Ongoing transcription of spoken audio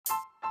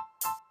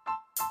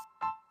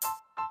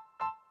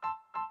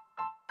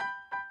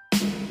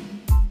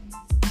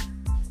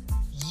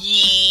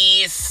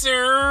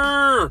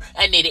sir.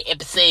 Another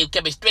episode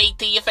coming straight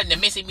to you from the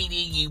Missing Media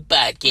U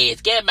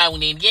podcast. Good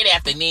morning, good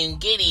afternoon,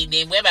 good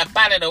evening, whatever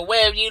part of the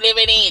world you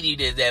living in. You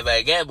deserve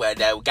a good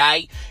one,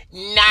 okay?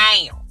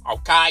 Now,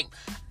 okay?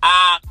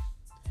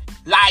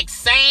 Like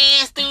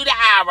sands through the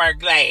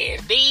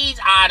hourglass, these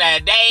are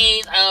the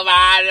days of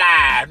our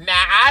lives.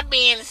 Now, I've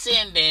been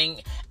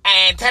sending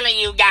and telling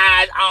you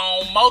guys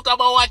on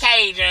multiple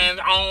occasions,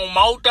 on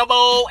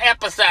multiple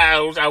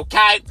episodes,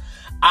 okay,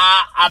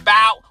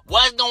 about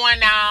what's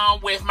going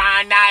on with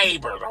my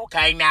neighbors,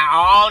 okay? Now,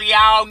 all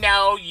y'all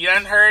know, you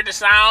done heard the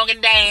song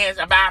and dance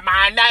about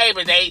my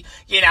neighbors. They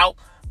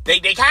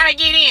kind of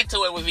get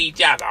into it with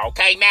each other,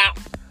 okay? Now,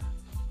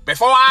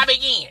 before I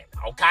begin,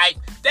 okay,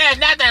 there's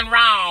nothing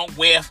wrong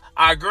with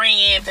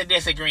agreeing to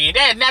disagreeing.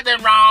 There's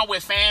nothing wrong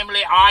with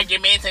family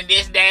arguments and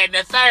this, that, and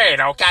the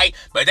third, okay?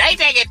 But they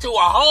take it to a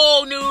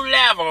whole new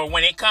level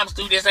when it comes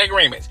to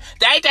disagreements.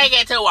 They take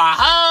it to a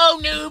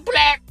whole new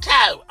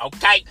plateau,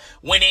 okay?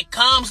 When it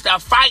comes to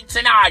fights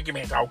and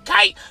arguments,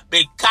 okay?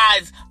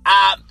 Because,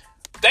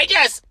 they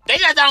just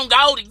don't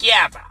go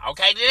together,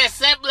 okay? They just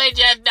simply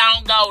just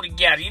don't go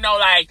together. You know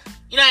that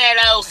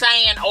old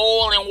saying,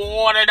 oil and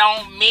water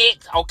don't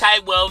mix, okay?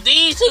 Well,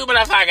 these two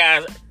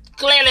motherfuckers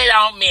clearly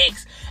don't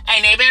mix,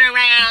 and they've been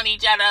around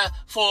each other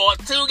for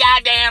too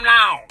goddamn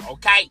long,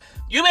 okay?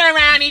 You've been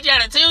around each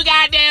other too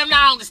goddamn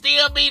long to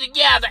still be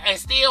together and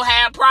still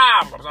have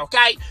problems,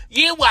 okay?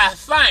 You would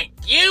think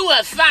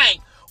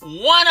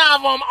one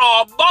of them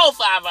or both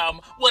of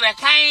them would have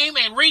came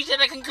and reached to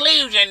the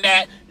conclusion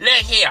that, look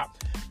here,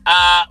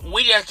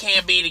 we just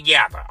can't be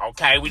together,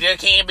 okay? We just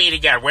can't be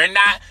together. We're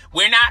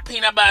not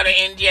peanut butter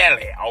and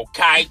jelly,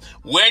 okay?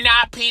 We're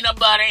not peanut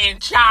butter and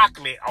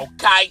chocolate,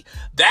 okay?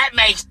 That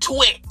makes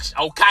Twix,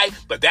 okay?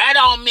 But that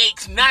don't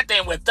mix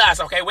nothing with us,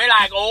 okay? We're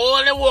like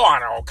oil and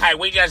water, okay?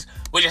 We just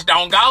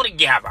don't go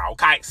together,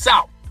 okay?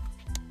 So,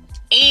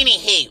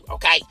 anywho,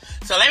 okay?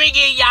 So let me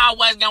give y'all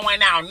what's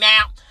going on.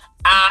 Now,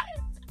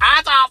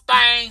 I thought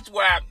things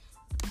were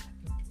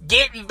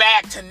getting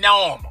back to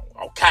normal,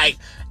 okay?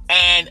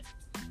 And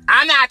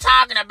I'm not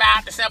talking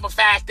about the simple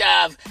fact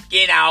of,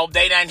 they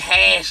done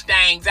hash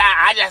things out.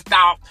 I just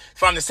thought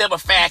from the simple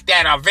fact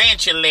that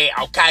eventually,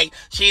 okay,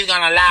 she's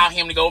going to allow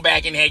him to go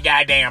back in that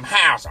goddamn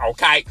house,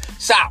 okay?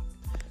 So,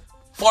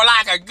 for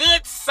like a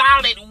good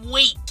solid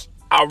week,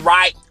 all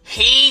right,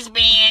 he's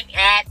been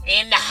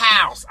in the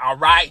house, all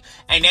right,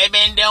 and they've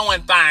been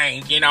doing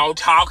things,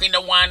 talking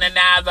to one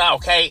another,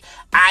 okay?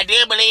 I do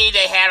believe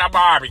they had a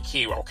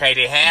barbecue, okay?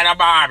 They had a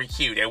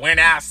barbecue. They went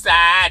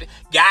outside,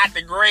 got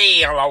the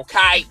grill,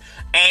 okay?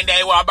 And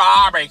they were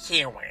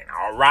barbecuing,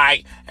 all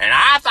right? And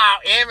I thought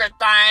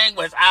everything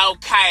was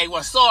okay,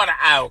 was sort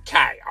of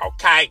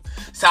okay?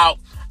 So,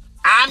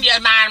 I'm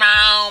just minding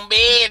my own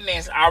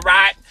business, all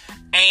right?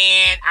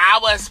 And I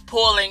was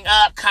pulling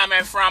up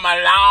coming from a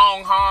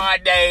long,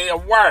 hard day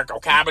of work,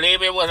 okay? I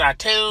believe it was a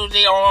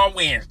Tuesday or a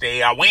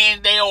Wednesday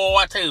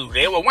or a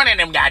Tuesday. It was one of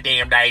them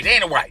goddamn days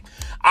anyway.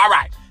 All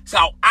right, so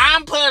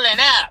I'm pulling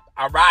up,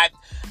 all right?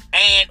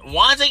 And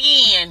once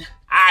again,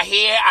 I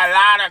hear a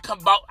lot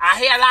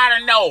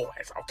of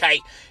noise,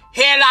 okay?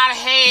 Hear a lot of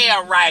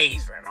hair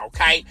raising,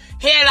 okay?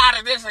 Hear a lot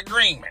of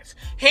disagreements.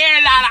 Hear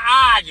a lot of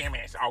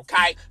arguments,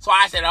 okay? So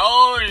I said,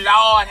 oh,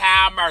 Lord,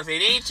 have mercy.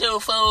 These two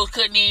fools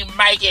couldn't even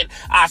make it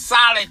a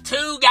solid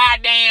 2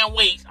 goddamn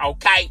weeks,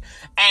 okay?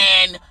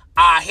 And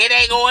here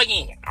they go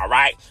again, all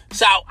right?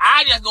 So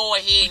I just go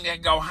ahead and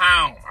just go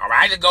home, all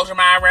right? I just go to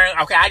my room,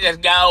 okay? I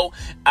just go,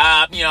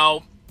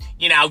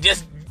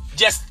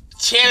 just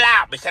chill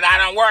out because I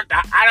don't work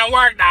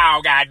the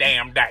whole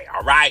goddamn day,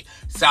 all right?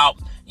 So,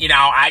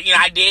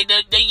 I did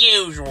the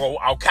usual,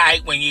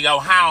 okay, when you go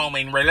home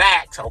and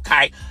relax,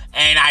 okay?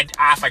 And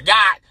I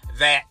forgot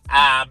that,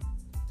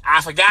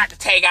 I forgot to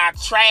take out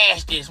the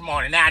trash this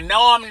morning. Now,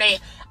 normally,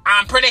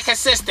 I'm pretty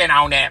consistent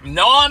on that.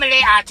 Normally,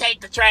 I take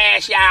the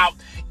trash out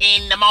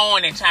in the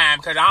morning time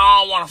because I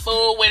don't want to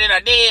fool with it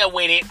or deal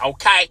with it,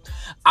 okay,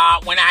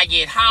 when I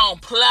get home.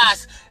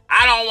 Plus,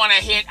 I don't want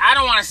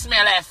to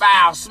smell that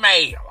foul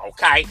smell,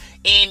 okay,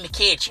 in the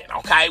kitchen,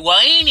 okay? Well,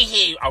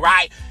 anywho, all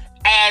right,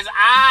 as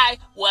I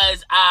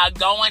was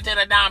going to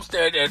the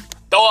dumpster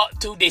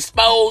to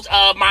dispose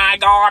of my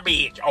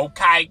garbage,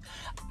 okay,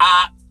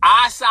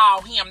 I saw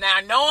him.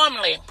 Now,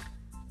 normally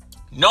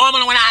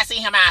when I see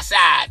him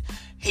outside,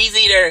 he's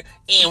either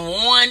in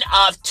one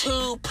of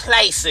two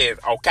places,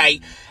 okay,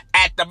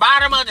 at the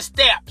bottom of the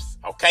steps,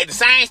 okay, the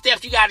same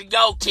steps you got to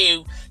go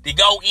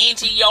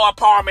into your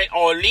apartment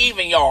or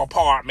leaving your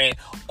apartment,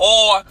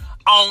 or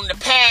on the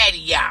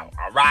patio,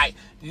 all right?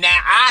 Now,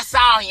 I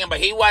saw him, but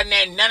he wasn't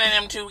at none of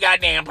them 2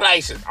 goddamn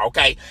places,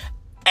 okay?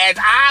 As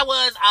I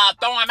was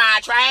throwing my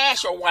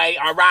trash away,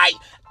 all right,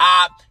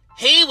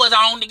 he was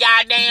on the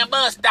goddamn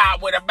bus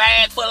stop with a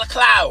bag full of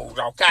clothes,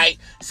 okay?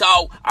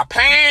 So,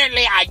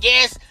 apparently, I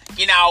guess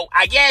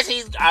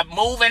he's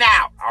moving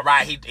out, all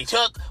right? He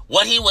took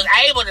what he was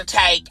able to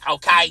take,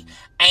 okay,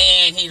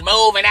 and he's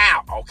moving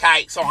out,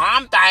 okay? So,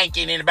 I'm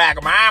thinking in the back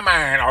of my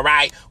mind, all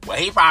right, well,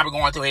 he's probably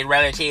going to his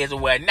relatives or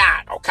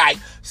whatnot, okay?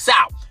 So,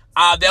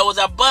 there was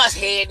a bus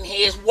heading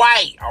his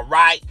way, all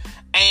right?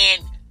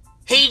 And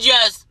he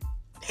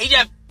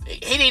didn't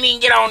even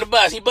get on the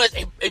bus. He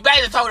basically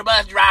told the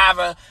bus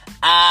driver,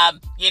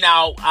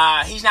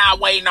 he's not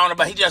waiting on the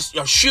bus. He just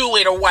shoo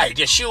it away.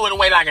 Just shoo it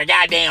away like a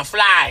goddamn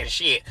fly and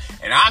shit.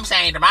 And I'm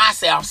saying to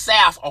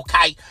myself,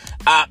 okay,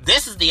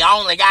 this is the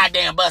only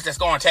goddamn bus that's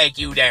going to take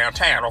you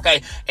downtown, okay?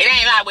 It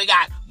ain't like we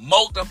got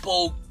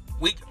multiple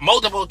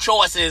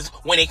choices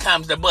when it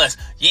comes to bus.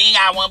 You ain't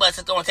got one bus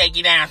that's going to take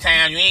you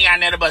downtown. You ain't got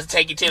another bus to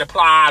take you to the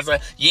plaza.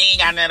 You ain't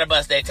got another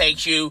bus that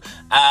takes you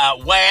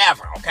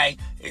wherever, okay?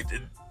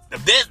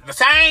 The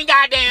same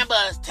goddamn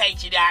bus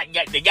takes you down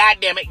the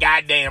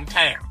goddamn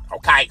town,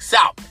 okay? So,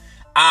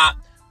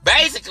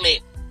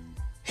 basically,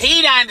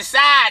 he done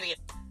decided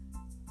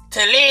to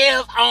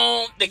live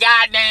on the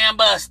goddamn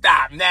bus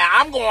stop. Now,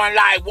 I'm going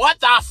like, what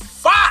the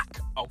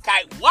fuck,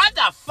 okay? What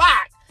the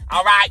fuck,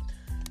 all right?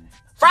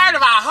 First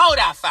of all, hold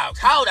up, folks.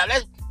 Hold up.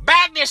 Let's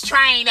back this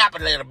train up a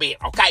little bit,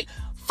 okay?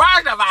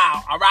 First of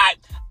all right,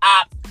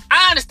 I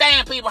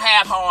understand people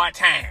have hard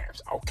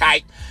times,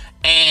 okay?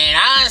 And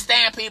I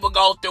understand people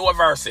go through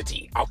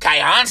adversity,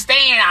 okay? I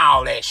understand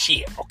all that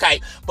shit,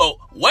 okay? But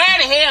where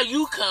the hell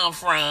you come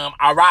from,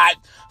 all right?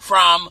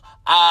 From,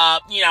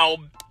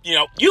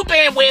 you've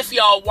been with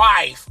your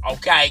wife,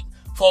 okay,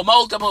 for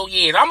multiple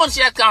years. I'm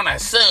just gonna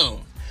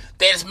assume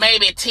that it's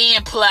maybe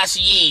 10 plus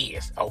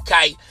years,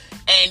 okay?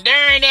 And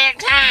during that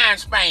time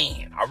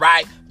span, all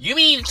right, you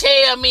mean to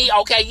tell me,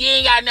 okay, you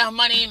ain't got enough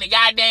money in the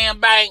goddamn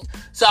bank,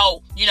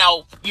 so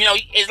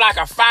it's like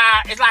a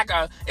fire, it's like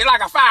a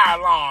fire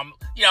alarm,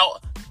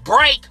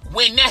 break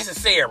when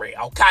necessary,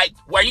 okay,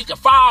 where you can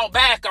fall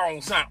back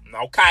on something,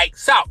 okay.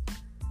 So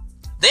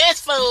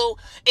this fool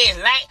is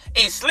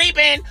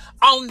sleeping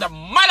on the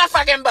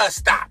motherfucking bus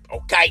stop,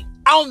 okay,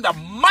 on the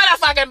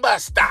motherfucking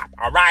bus stop,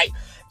 all right.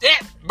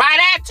 By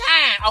that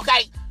time,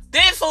 okay,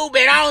 this fool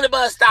been on the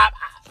bus stop,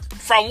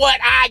 from what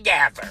I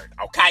gathered,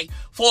 okay,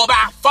 for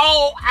about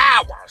 4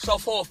 hours. So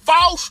for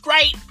 4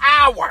 straight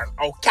hours,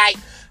 okay,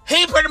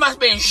 he pretty much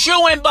been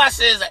shooing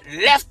buses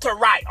left to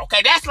right,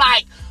 okay. That's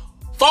like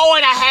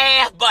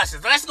 4.5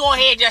 buses. Let's go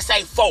ahead and just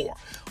say 4.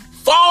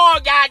 4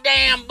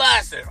 goddamn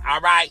buses, all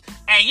right.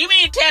 And you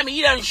mean to tell me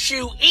you done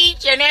shoot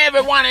each and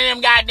every one of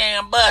them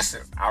goddamn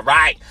buses, all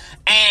right?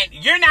 And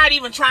you're not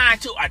even trying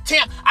to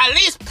attempt, at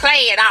least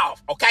play it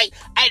off, okay?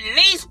 At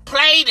least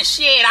play the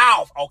shit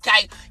off,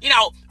 okay?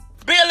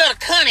 Be a little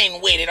cunning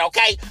with it,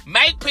 okay?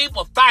 Make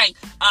people think,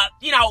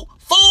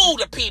 fool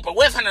the people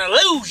with an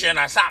illusion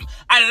or something.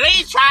 At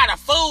least try to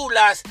fool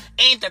us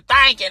into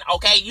thinking,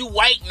 okay, you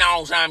waiting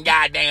on some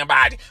goddamn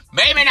body.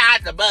 Maybe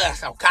not the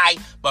bus, okay?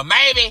 But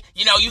maybe,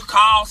 you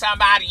call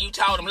somebody, you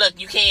told them, look,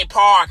 you can't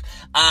park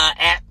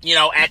at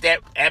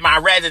my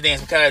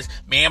residence because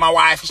me and my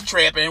wife is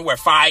tripping, we're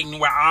fighting,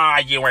 we're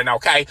arguing,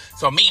 okay?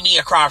 So meet me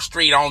across the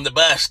street on the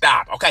bus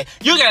stop, okay?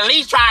 You can at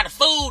least try to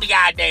fool the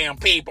goddamn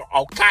people,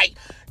 okay?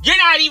 You're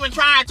not even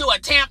trying to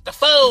attempt to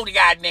fool the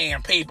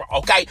goddamn people,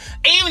 okay?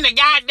 Even the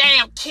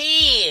goddamn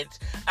kids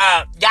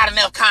got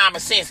enough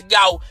common sense to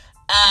go,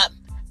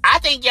 I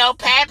think your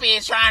pappy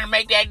is trying to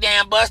make that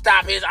damn bus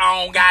stop his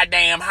own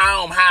goddamn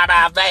home. How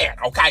about that,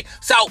 okay?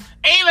 So,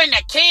 even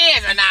the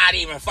kids are not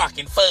even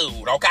fucking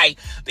fooled, okay?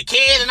 The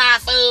kids are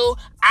not fooled.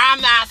 I'm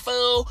not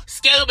fooled.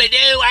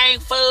 Scooby-Doo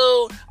ain't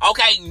fooled,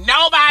 okay?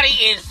 Nobody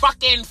is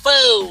fucking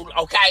fooled,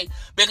 okay?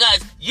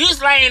 Because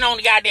you's laying on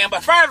the goddamn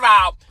bus. First of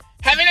all,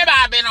 have anybody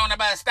been on the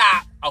bus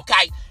stop?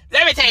 Okay,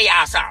 let me tell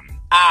y'all something.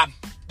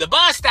 The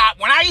bus stop,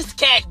 when I used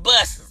to catch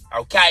buses,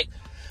 okay,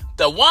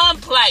 the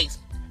one place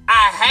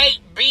I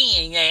hate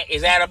being at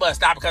is at a bus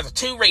stop because of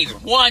 2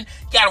 reasons. One,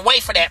 you gotta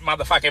wait for that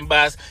motherfucking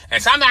bus,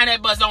 and sometimes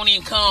that bus don't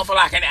even come for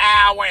like an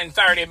hour and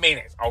 30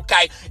 minutes,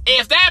 okay?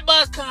 If that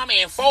bus come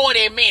in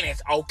 40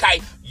 minutes, okay,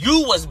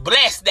 you was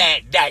blessed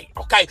that day,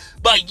 okay?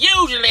 But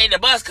usually the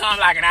bus come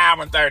like an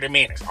hour and 30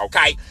 minutes,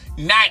 okay?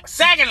 Now,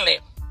 secondly,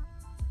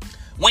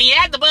 when you're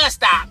at the bus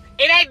stop,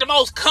 it ain't the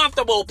most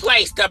comfortable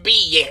place to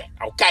be at,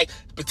 okay?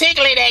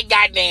 Particularly that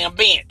goddamn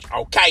bench,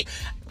 okay?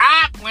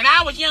 When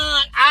I was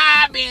young,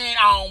 I've been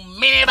on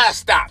many bus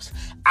stops.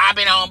 I've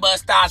been on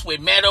bus stops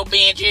with metal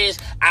benches.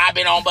 I've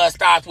been on bus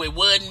stops with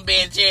wooden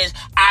benches.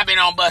 I've been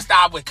on bus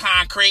stops with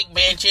concrete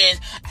benches.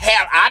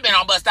 Hell, I've been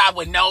on bus stops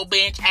with no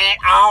bench at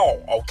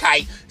all,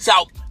 okay?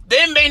 So,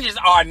 them benches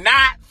are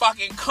not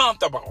fucking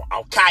comfortable,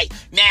 okay?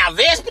 Now,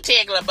 this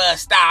particular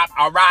bus stop,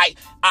 all right,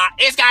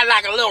 it's got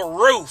like a little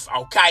roof,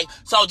 okay?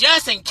 So,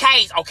 just in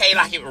case, okay,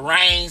 like it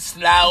rains,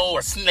 snow,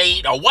 or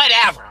sleet, or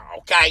whatever,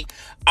 okay?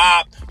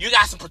 You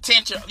got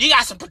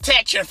some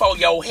protection for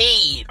your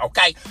head,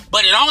 okay?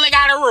 But it only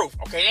got a roof,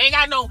 okay?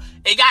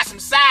 It got some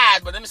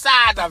sides, but them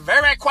sides are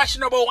very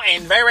questionable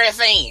and very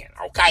thin,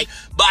 okay?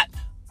 But,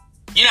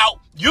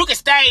 you can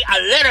stay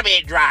a little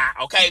bit dry,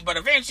 okay? But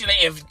eventually,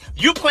 if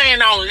you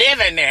plan on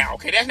living there,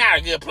 okay, that's not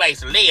a good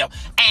place to live.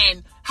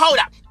 And, hold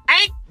up,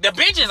 the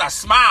benches are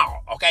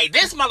small, okay?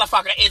 This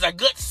motherfucker is a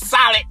good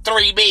solid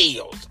 3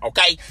 bills,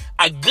 okay?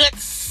 A good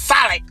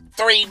solid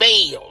 $3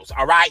 bills,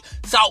 all right?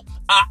 So,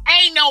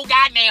 ain't no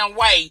goddamn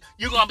way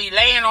you're gonna be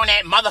laying on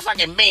that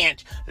motherfucking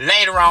bench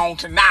later on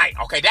tonight,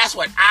 okay? That's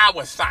what I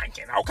was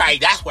thinking, okay?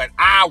 That's what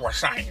I was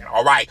saying,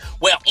 all right?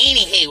 Well,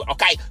 anywho,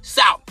 okay,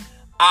 so,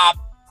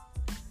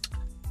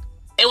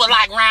 it was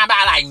like around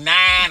about like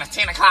 9 or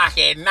 10 o'clock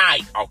at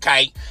night,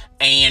 okay?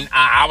 And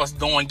I was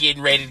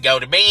getting ready to go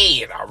to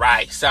bed, all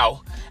right?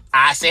 So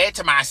I said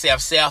to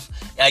myself,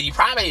 you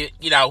probably,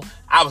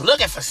 I was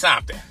looking for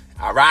something,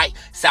 all right?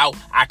 So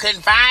I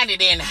couldn't find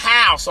it in the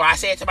house. So I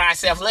said to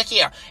myself, look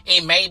here,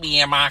 it may be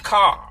in my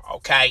car,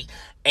 okay?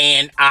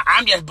 And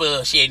I'm just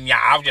bullshitting y'all.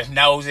 I was just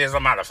nosy as a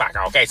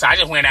motherfucker, okay? So I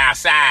just went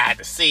outside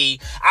to see.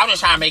 I was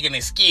just trying to make an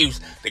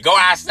excuse to go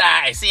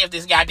outside and see if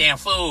this goddamn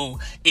fool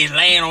is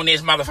laying on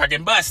this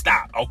motherfucking bus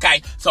stop,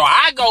 okay? So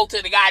I go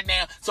to the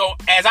goddamn... So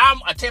as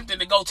I'm attempting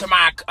to go to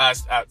my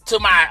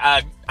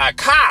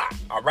car,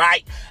 all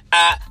right?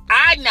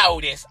 I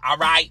noticed, all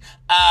right,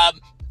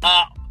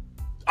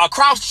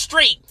 across the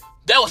street,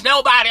 there was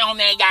nobody on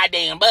that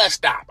goddamn bus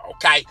stop,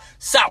 okay?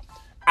 So...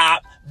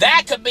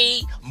 that could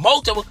be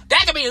multiple.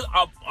 That could be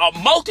a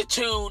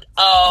multitude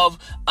of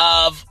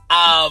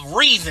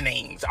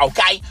reasonings.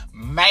 Okay,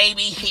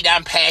 maybe he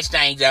done patched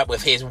things up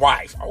with his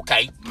wife.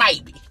 Okay,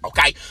 maybe.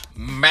 Okay,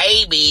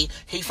 maybe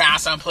he found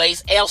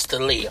someplace else to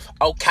live.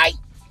 Okay,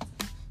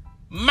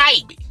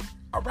 maybe.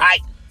 All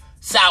right.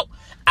 So,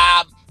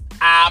 I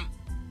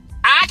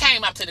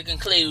came up to the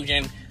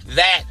conclusion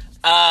that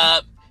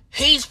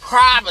he's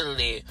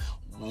probably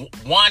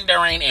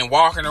wandering and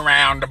walking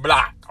around the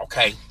block.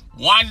 Okay.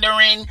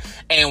 Wandering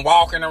and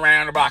walking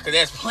around the block. Because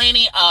there's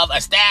plenty of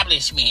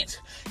establishments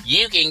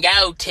you can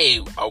go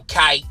to,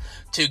 okay,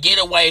 to get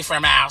away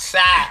from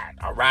outside,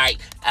 all right?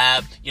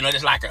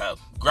 There's like a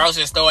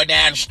grocery store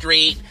down the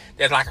street.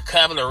 There's like a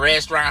couple of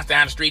restaurants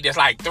down the street. There's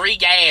like 3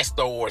 gas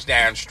stores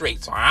down the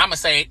street. So I'm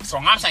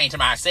saying to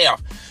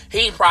myself,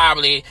 he's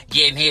probably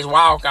getting his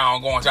walk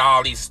on, going to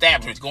all these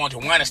establishments, going to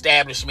one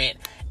establishment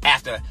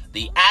after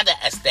the other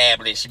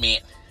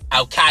establishment,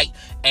 okay,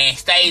 and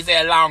stays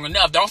there long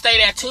enough. Don't stay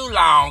there too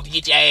long to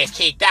get your ass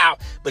kicked out,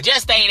 but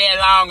just stay there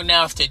long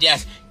enough to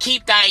just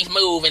keep things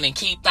moving and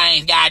keep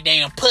things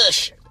goddamn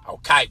pushing,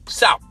 okay?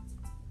 So,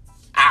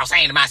 I was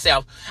saying to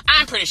myself,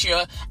 I'm pretty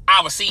sure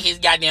I will see his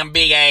goddamn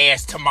big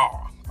ass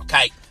tomorrow,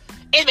 okay?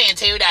 It's been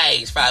 2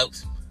 days,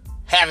 folks.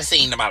 Haven't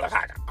seen the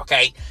motherfucker,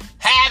 okay?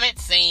 Haven't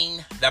seen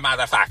the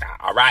motherfucker,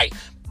 all right?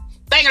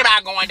 Thinking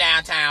about going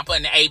downtown,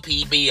 putting the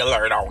APB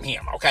alert on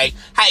him, okay?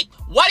 Hey,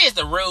 what is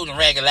the rules and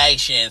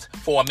regulations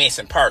for a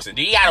missing person?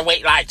 Do you gotta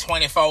wait like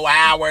 24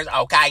 hours,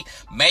 okay?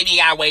 Maybe you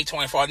gotta wait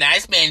 24. Now,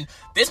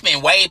 this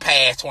been way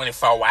past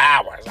 24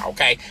 hours,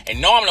 okay?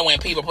 And normally when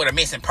people put a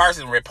missing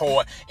person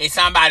report, it's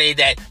somebody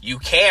that you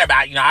care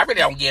about. I really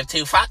don't give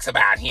 2 fucks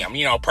about him,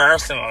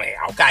 personally,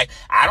 okay?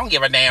 I don't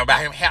give a damn about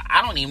him. Hell,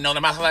 I don't even know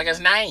the motherfucker's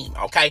name,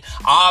 okay?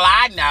 All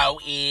I know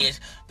is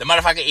the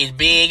motherfucker is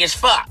big as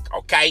fuck,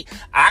 okay?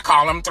 I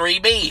call him 3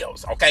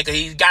 bills, okay? Because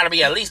he's got to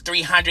be at least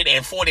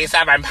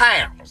 347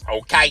 pounds,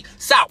 okay?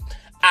 So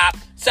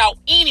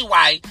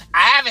anyway,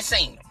 I haven't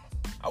seen him,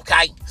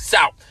 okay? So,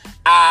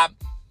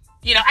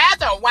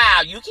 after a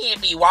while, you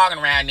can't be walking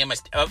around them.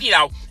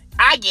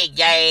 I get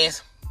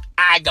gas,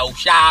 I go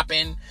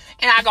shopping,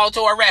 and I go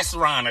to a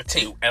restaurant or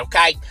 2,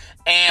 okay?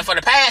 And for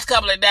the past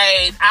couple of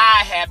days,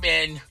 I have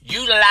been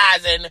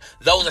utilizing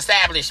those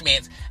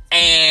establishments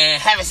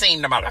and haven't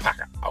seen the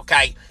motherfucker,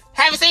 okay?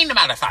 Haven't seen the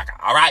motherfucker,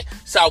 all right?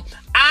 So,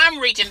 I'm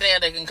reaching to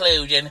the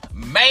conclusion,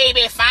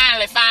 maybe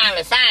finally,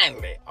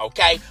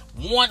 okay,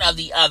 one or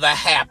the other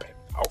happened,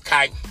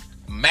 okay?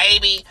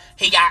 Maybe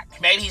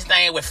he's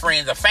staying with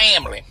friends or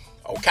family,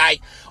 okay?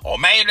 Or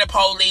maybe the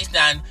police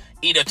done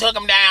either took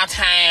him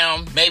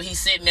downtown, maybe he's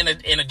sitting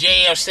in a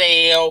jail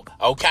cell,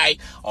 okay?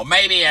 Or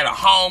maybe at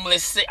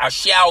a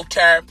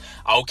shelter,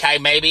 okay?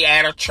 Maybe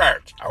at a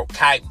church,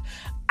 okay?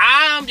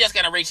 I'm just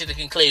going to reach to the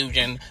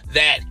conclusion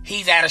that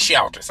he's at a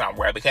shelter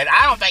somewhere because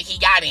I don't think he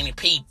got any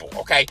people,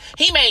 okay?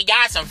 He may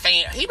got some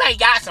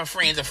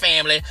friends or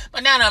family,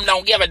 but none of them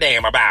don't give a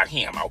damn about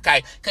him,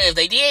 okay? Because if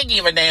they did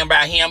give a damn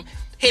about him,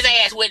 his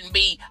ass wouldn't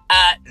be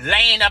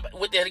laying up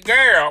with the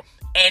girl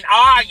and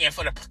arguing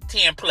for the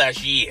 10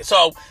 plus years.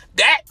 So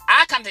that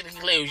I come to the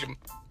conclusion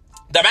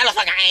the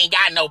motherfucker ain't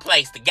got no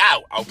place to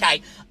go,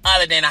 okay?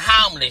 Other than a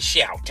homeless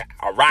shelter,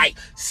 all right?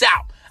 So,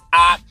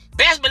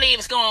 best believe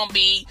it's going to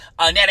be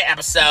another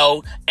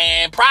episode,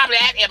 and probably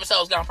that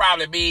episode is going to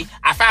probably be,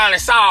 I finally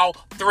saw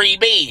 3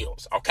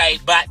 bills, okay?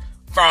 But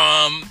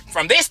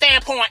from this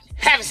standpoint,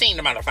 haven't seen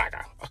the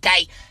motherfucker,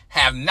 okay?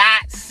 Have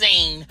not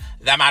seen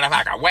the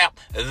motherfucker. Well,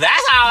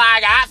 that's all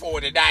I got for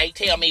today.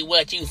 Tell me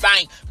what you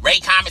think.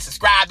 Rate, comment,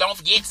 subscribe. Don't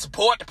forget to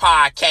support the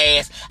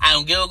podcast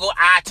on Google,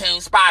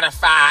 iTunes,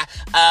 Spotify.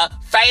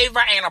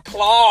 Favorite and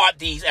applaud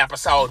these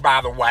episodes, by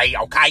the way,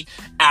 okay?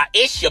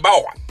 It's your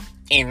boy.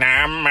 And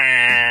I'm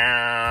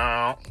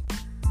out.